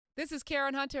This is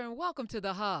Karen Hunter, and welcome to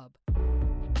The Hub.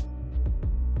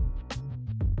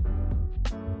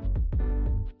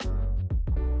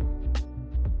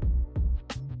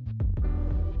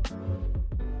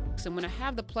 And when I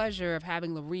have the pleasure of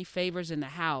having Loree Favors in the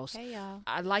house, hey, y'all.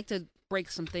 I'd like to break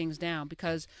some things down,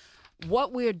 because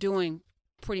what we're doing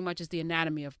pretty much is the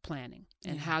anatomy of planning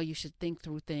and how you should think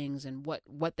through things and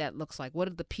what that looks like. What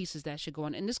are the pieces that should go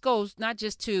on? And this goes not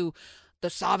just to the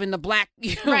solving the black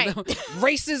right. the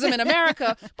racism in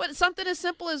America, but something as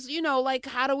simple as, like,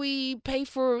 how do we pay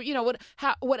for,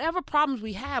 whatever problems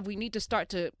we have, we need to start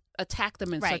to attack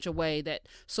them in such a way that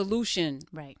solution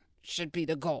should be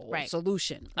the goal.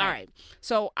 Solution. All right.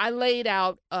 So I laid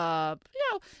out,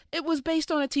 it was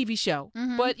based on a TV show,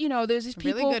 but, there's these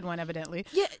people. Really good one, evidently.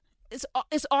 Yeah.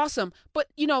 It's awesome. But,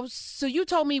 so you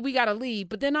told me we got to leave,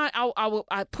 but then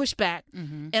I pushed back,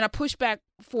 and I pushed back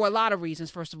for a lot of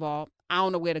reasons. First of all, I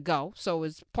don't know where to go. So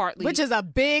it's partly. Which is a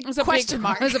big question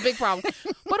mark. It's a big problem.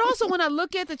 But also when I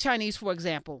look at the Chinese, for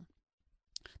example,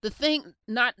 the thing,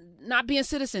 not being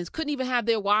citizens, couldn't even have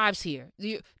their wives here.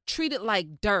 Treated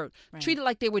like dirt, treated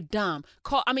like they were dumb.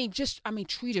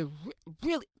 Treated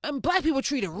really, black people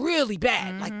treated really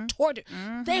bad, like tortured.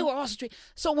 They were also treated.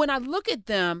 So when I look at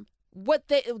them, what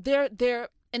they're,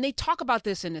 and they talk about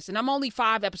this in this, and I'm only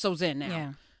 5 episodes in now.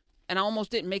 Yeah. And I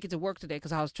almost didn't make it to work today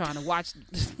because I was trying to watch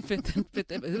fifth.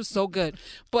 It was so good.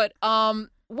 But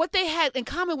what they had in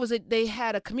common was that they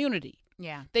had a community.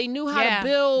 Yeah. They knew how to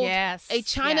build a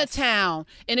Chinatown.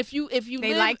 Yes. And if you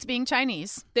They liked being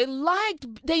Chinese. They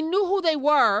knew who they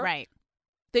were. Right.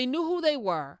 They knew who they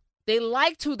were. They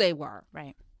liked who they were.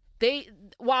 Right.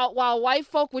 While white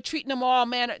folk were treating them all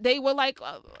manner, they were like,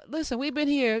 listen, we've been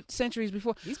here centuries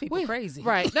before. These people crazy.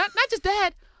 Right. Not just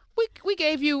that. We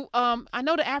gave you, I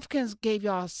know the Africans gave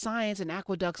y'all science and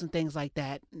aqueducts and things like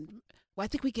that. Well, I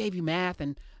think we gave you math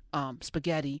and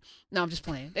spaghetti. No, I'm just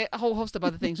playing. A whole host of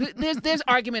other things. There's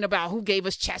argument about who gave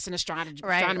us chess and astronomy.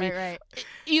 Right.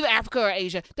 Either Africa or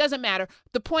Asia. Doesn't matter.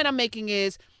 The point I'm making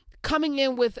is coming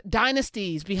in with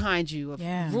dynasties behind you.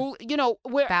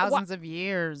 We're thousands of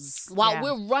years. While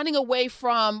we're running away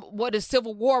from what is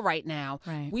civil war right now,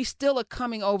 we still are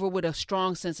coming over with a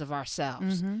strong sense of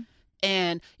ourselves.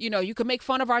 And, you can make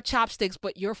fun of our chopsticks,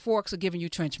 but your forks are giving you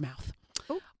trench mouth.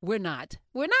 Ooh. We're not.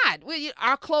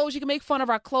 Our clothes, you can make fun of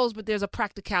our clothes, but there's a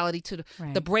practicality to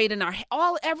the braid in our hair.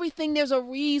 Everything, there's a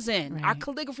reason. Right. Our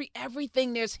calligraphy,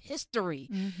 everything, there's history.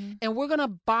 And we're going to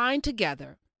bind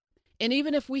together. And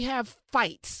even if we have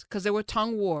fights, because there were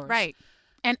tongue wars. Right.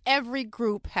 And every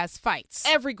group has fights.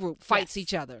 Every group fights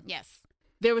each other. Yes.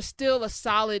 There was still a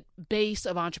solid base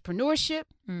of entrepreneurship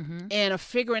and of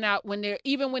figuring out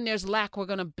even when there's lack, we're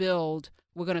going to build,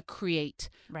 we're going to create,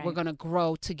 we're going to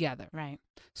grow together. Right.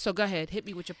 So go ahead, hit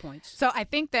me with your points. So I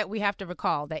think that we have to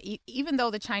recall that even though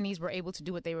the Chinese were able to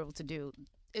do what they were able to do,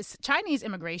 Chinese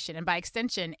immigration and by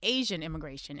extension Asian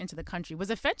immigration into the country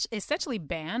was essentially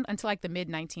banned until like the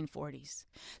mid-1940s.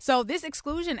 So this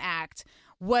Exclusion Act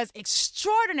was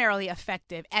extraordinarily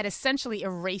effective at essentially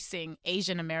erasing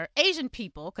Asian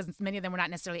people, because many of them were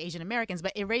not necessarily Asian Americans,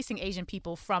 but erasing Asian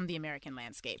people from the American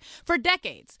landscape for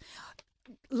decades.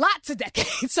 Lots of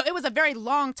decades. So it was a very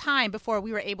long time before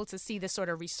we were able to see this sort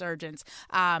of resurgence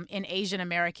in Asian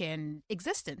American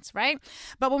existence, right?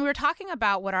 But when we were talking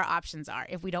about what our options are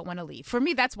if we don't want to leave, for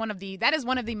me, that is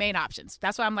one of the main options.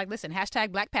 That's why I'm like, listen,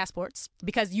 #Black passports,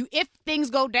 because if things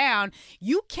go down,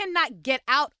 you cannot get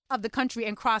out of the country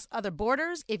and cross other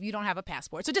borders if you don't have a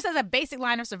passport. So just as a basic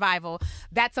line of survival,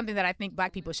 that's something that I think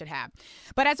Black people should have.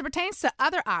 But as it pertains to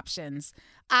other options,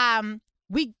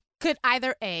 we could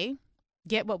either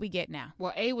get what we get now.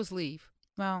 Well, A was leave.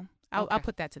 Well, I'll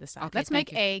put that to the side. Okay, let's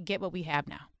make A get what we have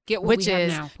now. Get what we have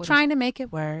now. Which is trying to make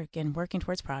it work and working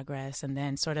towards progress, and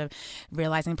then sort of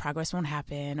realizing progress won't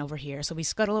happen over here. So we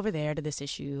scuttle over there to this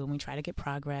issue and we try to get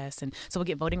progress. And so we'll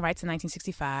get voting rights in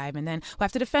 1965, and then we'll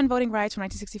have to defend voting rights from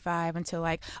 1965 until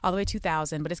like all the way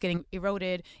 2000. But it's getting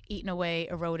eroded, eaten away,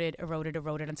 eroded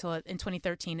until in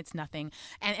 2013 it's nothing.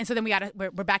 And so then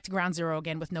we're back to ground zero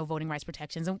again with no voting rights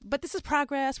protections. But this is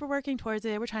progress. We're working towards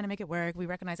it. We're trying to make it work. We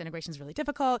recognize integration is really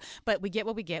difficult, but we get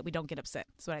what we get. We don't get upset.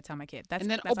 That's what I tell my kid. That's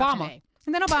Obama.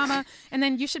 And then Obama. And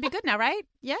then you should be good now, right?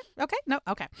 Yeah? Okay? No?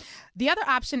 Okay. The other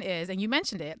option is, and you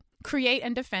mentioned it, create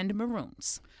and defend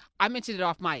maroons. I mentioned it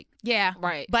off mic. Yeah.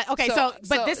 Right. But okay, so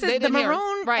this is the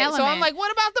maroon right. element. So I'm like,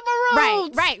 what about the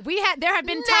maroons? Right. There have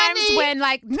been times when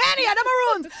like nanny are the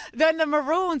maroons. Then the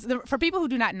maroons, for people who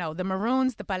do not know, the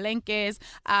maroons, the palenques,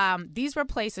 these were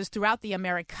places throughout the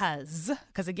Americas.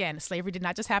 Because again, slavery did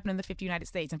not just happen in the 50 United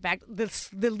States. In fact,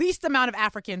 the least amount of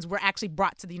Africans were actually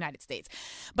brought to the United States.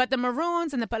 But the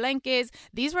maroons and the palenques,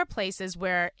 these were places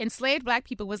where enslaved black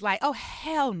people was like, oh,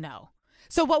 hell no.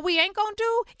 So what we ain't gonna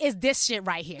do is this shit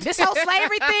right here. This whole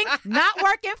slavery thing, not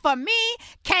working for me.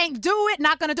 Can't do it.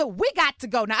 Not gonna do it. We got to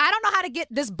go. Now, I don't know how to get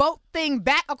this boat thing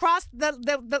back across the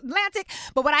Atlantic,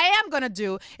 but what I am gonna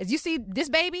do is, you see this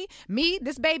baby, me,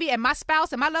 this baby, and my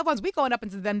spouse and my loved ones, we going up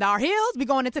into them dar hills, we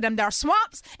going into them dar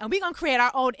swamps, and we gonna create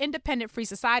our own independent free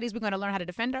societies. We're gonna learn how to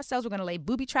defend ourselves. We're gonna lay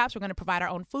booby traps. We're gonna provide our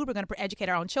own food. We're gonna educate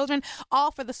our own children,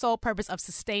 all for the sole purpose of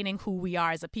sustaining who we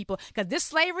are as a people. Because this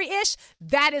slavery-ish,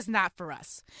 that is not for us.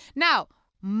 Now,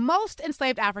 most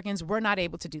enslaved Africans were not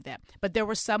able to do that, but there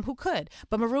were some who could.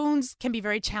 But maroons can be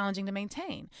very challenging to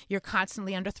maintain. You're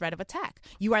constantly under threat of attack.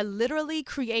 You are literally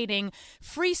creating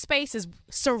free spaces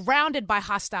surrounded by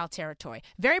hostile territory.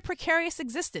 Very precarious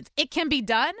existence. It can be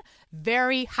done,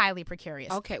 very highly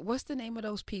precarious. Okay, what's the name of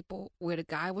those people where the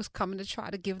guy was coming to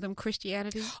try to give them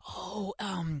Christianity? We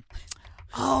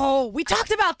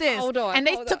talked about this. Hold on. And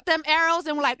they took them arrows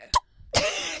and were like,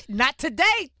 not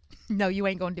today. No, you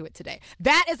ain't going to do it today.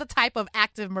 That is a type of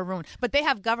active maroon. But they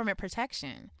have government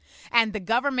protection. And the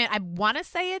government, I want to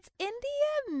say it's India,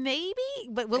 maybe,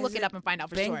 but we'll look it up and find out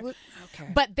for sure.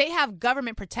 Okay. But they have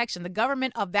government protection. The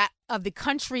government of the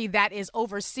country that is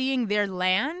overseeing their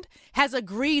land has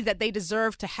agreed that they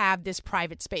deserve to have this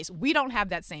private space. We don't have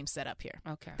that same setup here.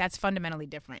 Okay. That's fundamentally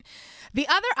different. The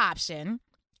other option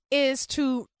is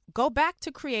to go back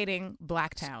to creating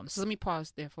black towns. So let me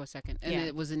pause there for a second. And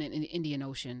it was in the Indian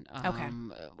Ocean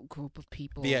group of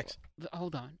people. VX.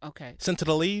 Hold on. Okay.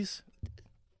 Sentinelese?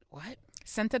 What?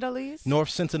 Sentinelese? North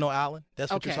Sentinel Island?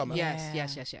 That's what you're talking about?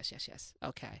 Yes.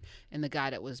 Okay. And the guy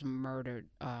that was murdered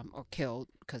or killed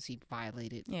because he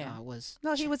violated was...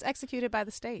 No, he was executed by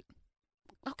the state.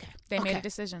 Okay. They made a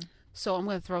decision. So I'm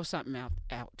going to throw something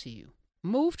out to you.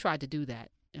 Move tried to do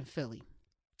that in Philly.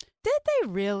 Did they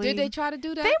really? Did they try to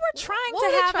do that? They were trying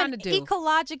to have an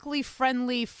ecologically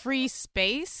friendly free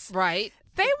space. Right.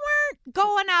 They weren't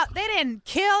going out. They didn't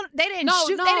kill. They didn't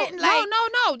shoot. No, they didn't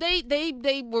no.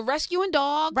 They were rescuing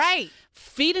dogs. Right.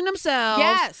 Feeding themselves.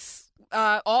 Yes.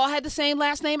 All had the same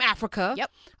last name, Africa.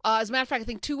 Yep. As a matter of fact, I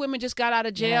think 2 women just got out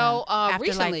of jail after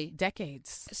recently. Like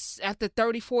decades. After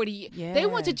 30, 40 years. Yeah. They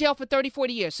went to jail for 30,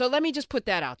 40 years. So let me just put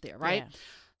that out there, right? Yeah.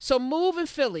 So Move in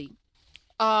Philly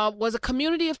was a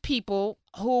community of people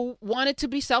who wanted to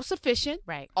be self-sufficient,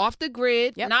 right, off the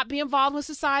grid, not be involved in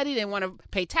society. They want to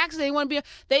pay taxes. They want to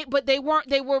be but they weren't.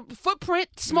 They were footprint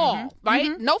small,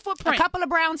 right? No footprint. A couple of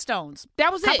brownstones.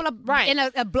 That was it. Right in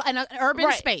an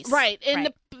urban space. Right, and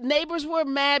the neighbors were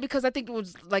mad because I think it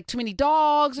was like too many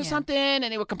dogs or something, and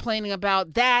they were complaining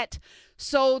about that.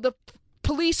 So the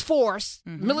police force,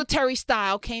 military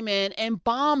style, came in and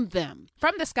bombed them.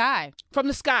 From the sky.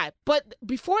 But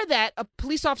before that, a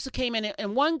police officer came in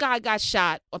and one guy got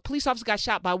shot. A police officer got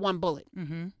shot by one bullet.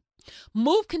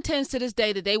 Move contends to this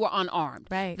day that they were unarmed.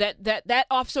 Right. That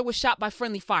officer was shot by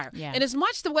friendly fire. Yeah. And as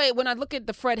much the way, when I look at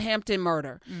the Fred Hampton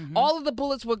murder, all of the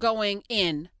bullets were going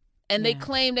in. And they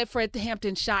claimed that Fred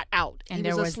Hampton shot out. And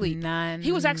he was asleep. None.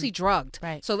 He was actually drugged.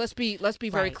 Right. So let's be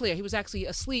very clear. He was actually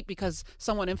asleep because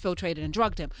someone infiltrated and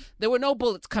drugged him. There were no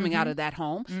bullets coming out of that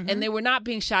home, and they were not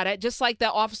being shot at. Just like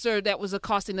that officer that was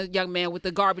accosting the young man with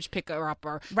the garbage picker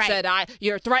upper said,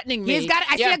 "You're threatening me."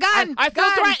 I see a gun. I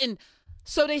feel threatened.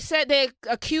 So they said they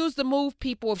accused the Move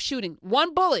people of shooting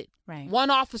one bullet, one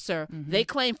officer. They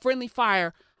claimed friendly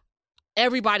fire.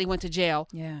 Everybody went to jail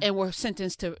and were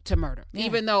sentenced to murder,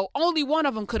 even though only one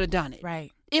of them could have done it.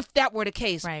 Right. If that were the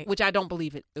case, which I don't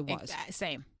believe it was.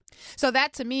 Same. So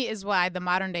that to me is why the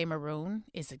modern day maroon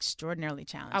is extraordinarily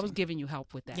challenging. I was giving you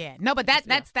help with that. Yeah. No, but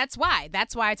that's why.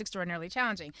 That's why it's extraordinarily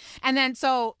challenging. And then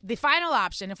so the final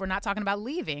option, if we're not talking about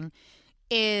leaving,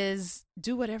 is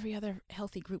do what every other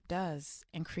healthy group does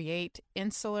and create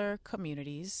insular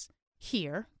communities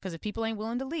here. Because if people ain't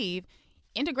willing to leave,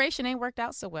 integration ain't worked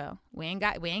out so well. We ain't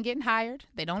getting hired.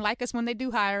 They don't like us when they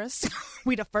do hire us.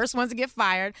 We the first ones to get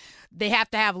fired. They have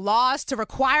to have laws to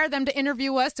require them to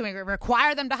interview us, to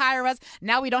require them to hire us.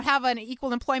 Now we don't have an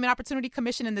Equal Employment Opportunity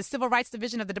Commission in the Civil Rights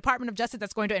Division of the Department of Justice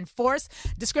that's going to enforce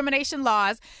discrimination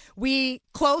laws. We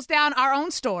closed down our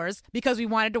own stores because we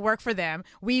wanted to work for them.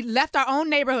 We left our own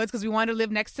neighborhoods because we wanted to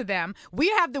live next to them. We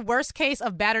have the worst case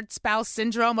of battered spouse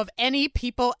syndrome of any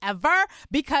people ever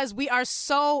because we are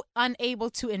so unable able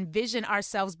to envision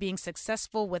ourselves being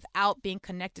successful without being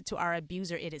connected to our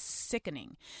abuser, it is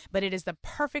sickening. But it is the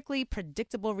perfectly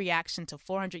predictable reaction to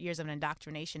 400 years of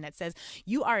indoctrination that says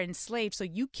you are enslaved, so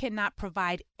you cannot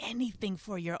provide anything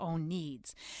for your own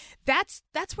needs. That's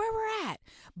where we're at.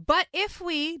 But if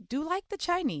we do like the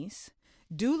Chinese,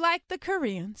 do like the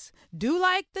Koreans, do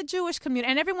like the Jewish community,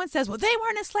 and everyone says, well, they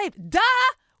weren't enslaved. Duh!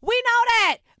 We know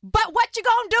that. But what you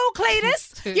gonna do,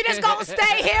 Cletus? You just gonna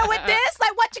stay here with this?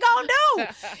 Like, what you gonna do?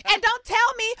 And don't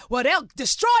tell me, well, they'll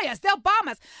destroy us. They'll bomb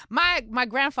us. My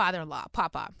grandfather-in-law,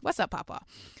 Papa, what's up, Papa?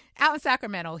 Out in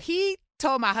Sacramento, he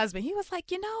told my husband, he was like,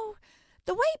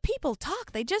 the way people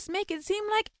talk, they just make it seem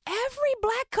like every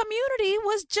black community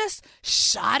was just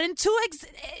shot into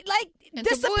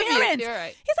disappearance.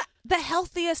 Right. He's like, the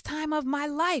healthiest time of my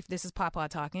life, this is Papa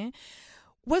talking,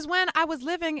 was when I was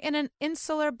living in an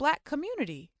insular black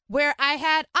community where I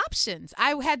had options.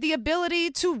 I had the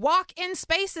ability to walk in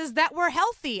spaces that were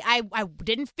healthy. I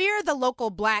didn't fear the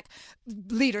local black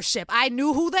leadership. I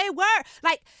knew who they were.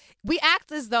 Like, we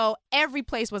act as though every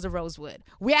place was a Rosewood.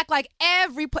 We act like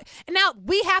every place. Now,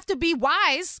 we have to be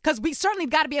wise because we certainly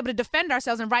got to be able to defend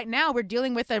ourselves. And right now, we're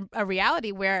dealing with a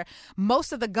reality where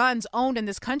most of the guns owned in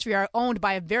this country are owned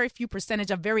by a very few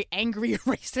percentage of very angry,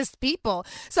 racist people.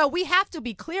 So we have to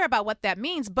be clear about what that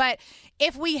means. But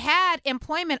if we had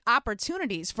employment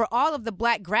opportunities for all of the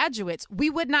black graduates, we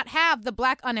would not have the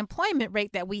black unemployment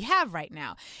rate that we have right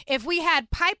now. If we had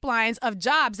pipelines of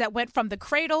jobs that went from the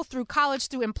cradle through college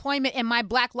through employment in my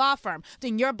black law firm,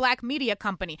 in your black media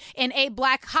company, in a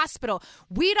black hospital,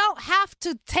 we don't have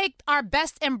to take our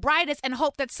best and brightest and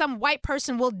hope that some white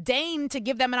person will deign to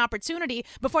give them an opportunity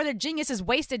before their genius is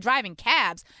wasted driving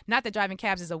cabs. Not that driving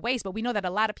cabs is a waste, but we know that a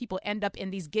lot of people end up in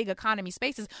these gig economy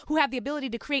spaces who have the ability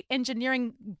to create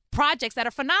engineering projects that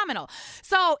are phenomenal.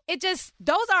 So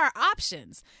those are our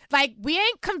options. Like, we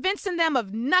ain't convincing them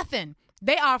of nothing.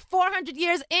 They are 400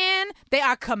 years in, they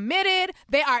are committed,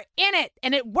 they are in it,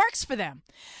 and it works for them.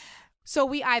 So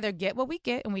we either get what we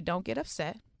get and we don't get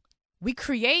upset. We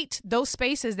create those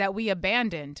spaces that we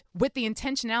abandoned with the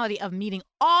intentionality of meeting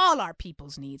all our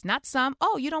people's needs, not some.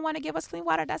 Oh, you don't want to give us clean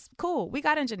water? That's cool. We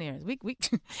got engineers. We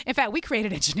in fact, we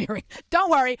created engineering. Don't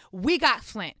worry. We got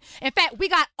Flint. In fact, we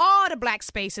got all the black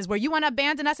spaces where you want to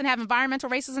abandon us and have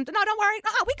environmental racism. No, don't worry.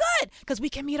 We good because we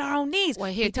can meet our own needs.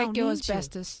 Well, here, take your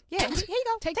asbestos. Yeah, here you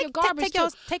go. Take your garbage.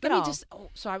 Take it all.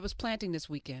 So I was planting this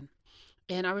weekend.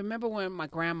 And I remember when my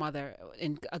grandmother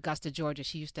in Augusta, Georgia,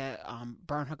 she used to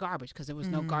burn her garbage because there was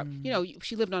no garbage.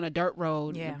 She lived on a dirt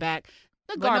road in the back.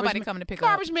 Nobody coming to pick up.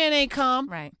 Garbage man ain't come.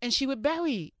 Right. And she would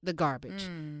bury the garbage.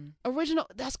 Original,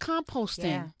 that's composting.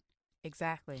 Yeah,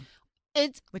 exactly.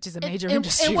 Which is a major industry.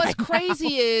 industry. And what's right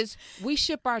crazy now. is we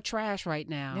ship our trash right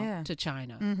now to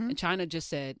China. Mm-hmm. And China just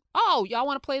said, oh, y'all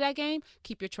want to play that game?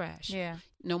 Keep your trash. Yeah.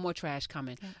 No more trash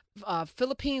coming.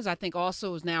 Philippines, I think,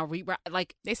 also is now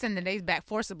they send the days back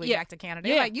forcibly back to Canada.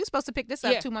 They're like, you supposed to pick this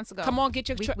up 2 months ago. Come on, get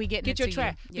your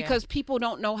trash. Yeah. Because people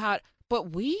don't know how.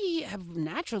 But we have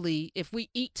naturally, if we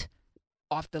eat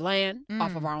off the land,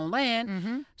 off of our own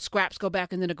land, scraps go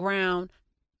back into the ground.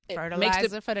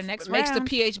 Fertilizer for the next round. Makes the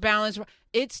pH balance.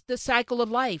 It's the cycle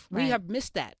of life. Right. We have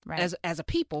missed that as a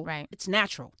people. Right. It's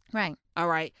natural. Right. All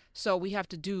right. So we have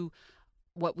to do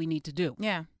what we need to do.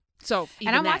 Yeah. So,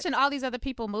 and I'm watching all these other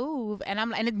people move, and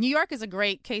New York is a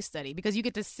great case study because you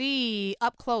get to see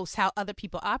up close how other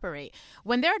people operate.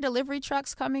 When there are delivery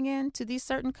trucks coming in to these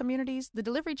certain communities, the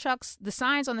delivery trucks, the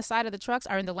signs on the side of the trucks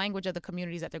are in the language of the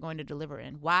communities that they're going to deliver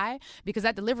in. Why? Because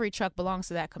that delivery truck belongs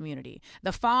to that community.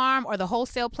 The farm or the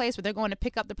wholesale place where they're going to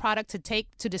pick up the product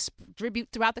to distribute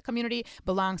throughout the community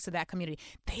belongs to that community.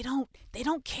 They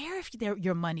don't care if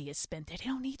your money is spent there. They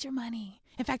don't need your money.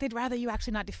 In fact, they'd rather you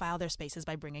actually not defile their spaces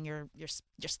by bringing your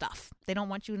stuff. They don't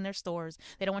want you in their stores.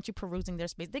 They don't want you perusing their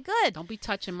space. They're good. Don't be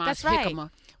touching my jicama. Right.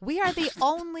 We are the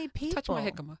only people Touch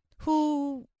my jicama.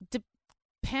 Who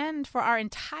depend for our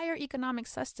entire economic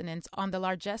sustenance on the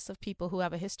largesse of people who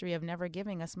have a history of never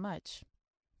giving us much.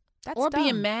 That's or dumb.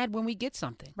 Being mad when we get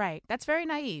something. Right. That's very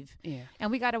naive. Yeah.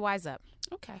 And we got to wise up.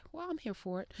 Okay. Well, I'm here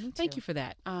for it. Thank you for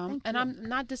that. And I'm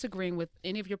not disagreeing with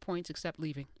any of your points except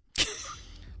leaving.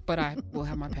 But I will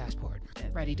have my passport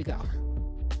ready to go.